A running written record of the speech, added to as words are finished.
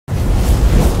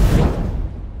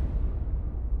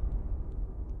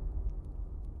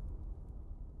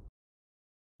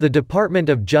The Department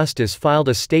of Justice filed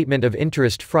a statement of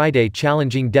interest Friday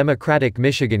challenging Democratic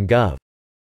Michigan Gov.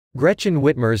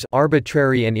 Whitmer's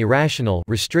arbitrary and irrational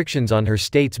restrictions on her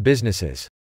state's businesses.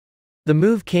 The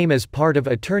move came as part of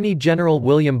Attorney General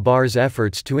William Barr's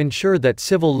efforts to ensure that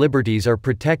civil liberties are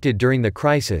protected during the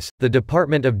crisis, the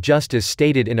Department of Justice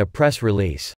stated in a press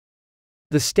release.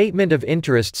 The statement of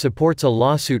interest supports a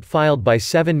lawsuit filed by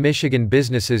 7 Michigan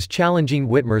businesses challenging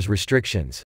Whitmer's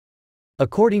restrictions.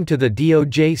 According to the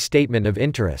DOJ statement of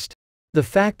interest, the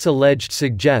facts alleged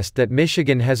suggest that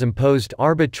Michigan has imposed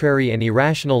arbitrary and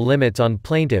irrational limits on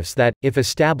plaintiffs that, if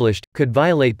established, could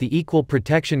violate the Equal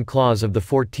Protection Clause of the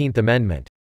 14th Amendment.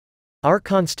 Our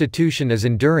Constitution is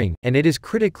enduring, and it is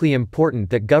critically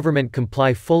important that government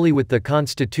comply fully with the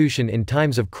Constitution in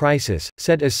times of crisis,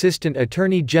 said Assistant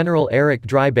Attorney General Eric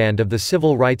Dryband of the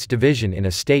Civil Rights Division in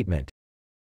a statement.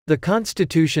 The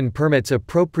Constitution permits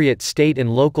appropriate state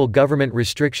and local government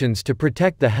restrictions to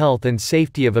protect the health and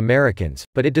safety of Americans,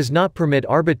 but it does not permit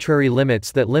arbitrary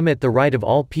limits that limit the right of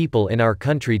all people in our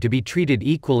country to be treated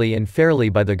equally and fairly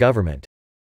by the government.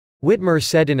 Whitmer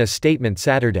said in a statement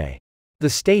Saturday. The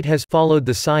state has followed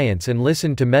the science and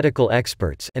listened to medical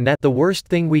experts, and that the worst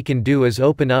thing we can do is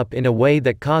open up in a way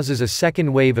that causes a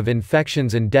second wave of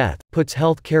infections and death, puts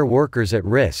health care workers at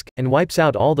risk, and wipes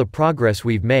out all the progress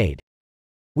we've made.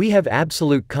 We have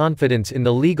absolute confidence in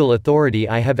the legal authority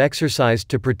I have exercised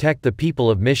to protect the people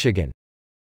of Michigan.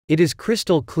 It is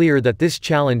crystal clear that this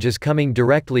challenge is coming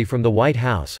directly from the White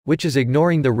House, which is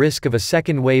ignoring the risk of a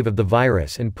second wave of the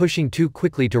virus and pushing too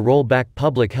quickly to roll back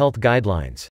public health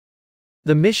guidelines.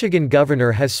 The Michigan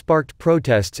governor has sparked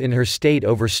protests in her state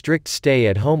over strict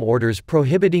stay-at-home orders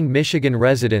prohibiting Michigan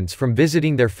residents from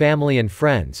visiting their family and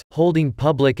friends, holding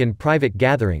public and private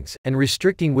gatherings, and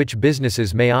restricting which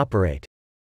businesses may operate.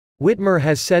 Whitmer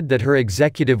has said that her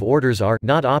executive orders are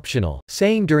not optional,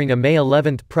 saying during a May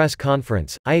 11 press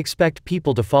conference, "I expect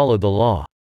people to follow the law.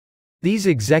 These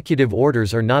executive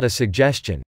orders are not a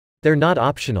suggestion. They're not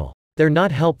optional. They're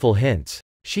not helpful hints."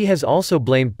 She has also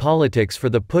blamed politics for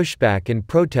the pushback and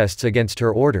protests against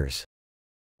her orders.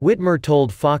 Whitmer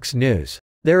told Fox News,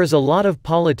 "There is a lot of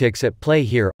politics at play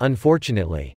here,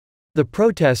 unfortunately. The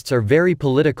protests are very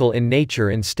political in nature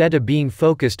instead of being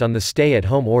focused on the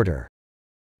stay-at-home order."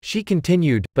 She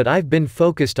continued, "But I've been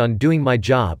focused on doing my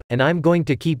job, and I'm going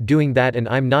to keep doing that, and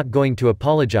I'm not going to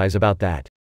apologize about that.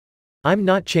 I'm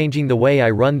not changing the way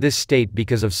I run this state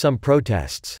because of some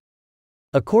protests."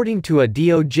 According to a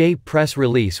DOJ press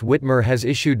release, Whitmer has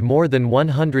issued more than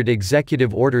 100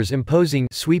 executive orders imposing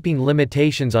sweeping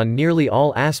limitations on nearly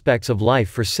all aspects of life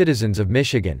for citizens of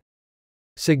Michigan,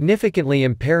 significantly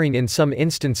impairing in some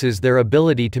instances their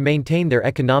ability to maintain their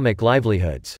economic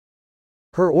livelihoods.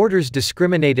 Her orders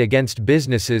discriminate against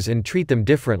businesses and treat them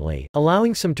differently,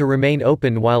 allowing some to remain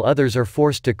open while others are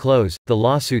forced to close, the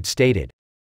lawsuit stated.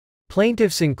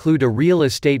 Plaintiffs include a real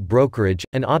estate brokerage,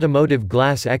 an automotive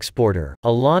glass exporter,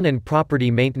 a lawn and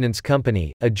property maintenance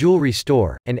company, a jewelry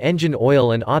store, an engine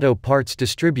oil and auto parts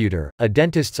distributor, a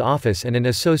dentist's office, and an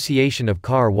association of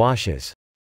car washes.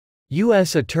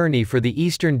 U.S. Attorney for the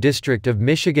Eastern District of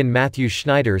Michigan Matthew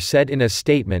Schneider said in a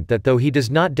statement that though he does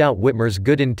not doubt Whitmer's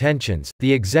good intentions,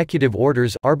 the executive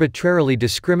orders arbitrarily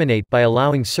discriminate by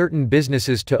allowing certain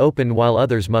businesses to open while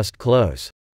others must close.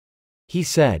 He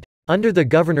said, "Under the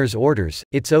governor's orders,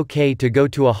 it's okay to go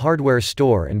to a hardware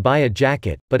store and buy a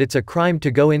jacket, but it's a crime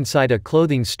to go inside a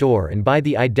clothing store and buy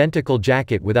the identical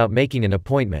jacket without making an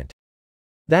appointment.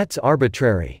 That's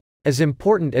arbitrary. As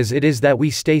important as it is that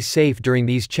we stay safe during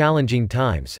these challenging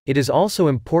times, it is also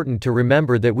important to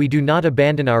remember that we do not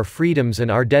abandon our freedoms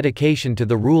and our dedication to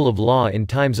the rule of law in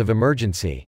times of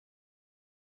emergency."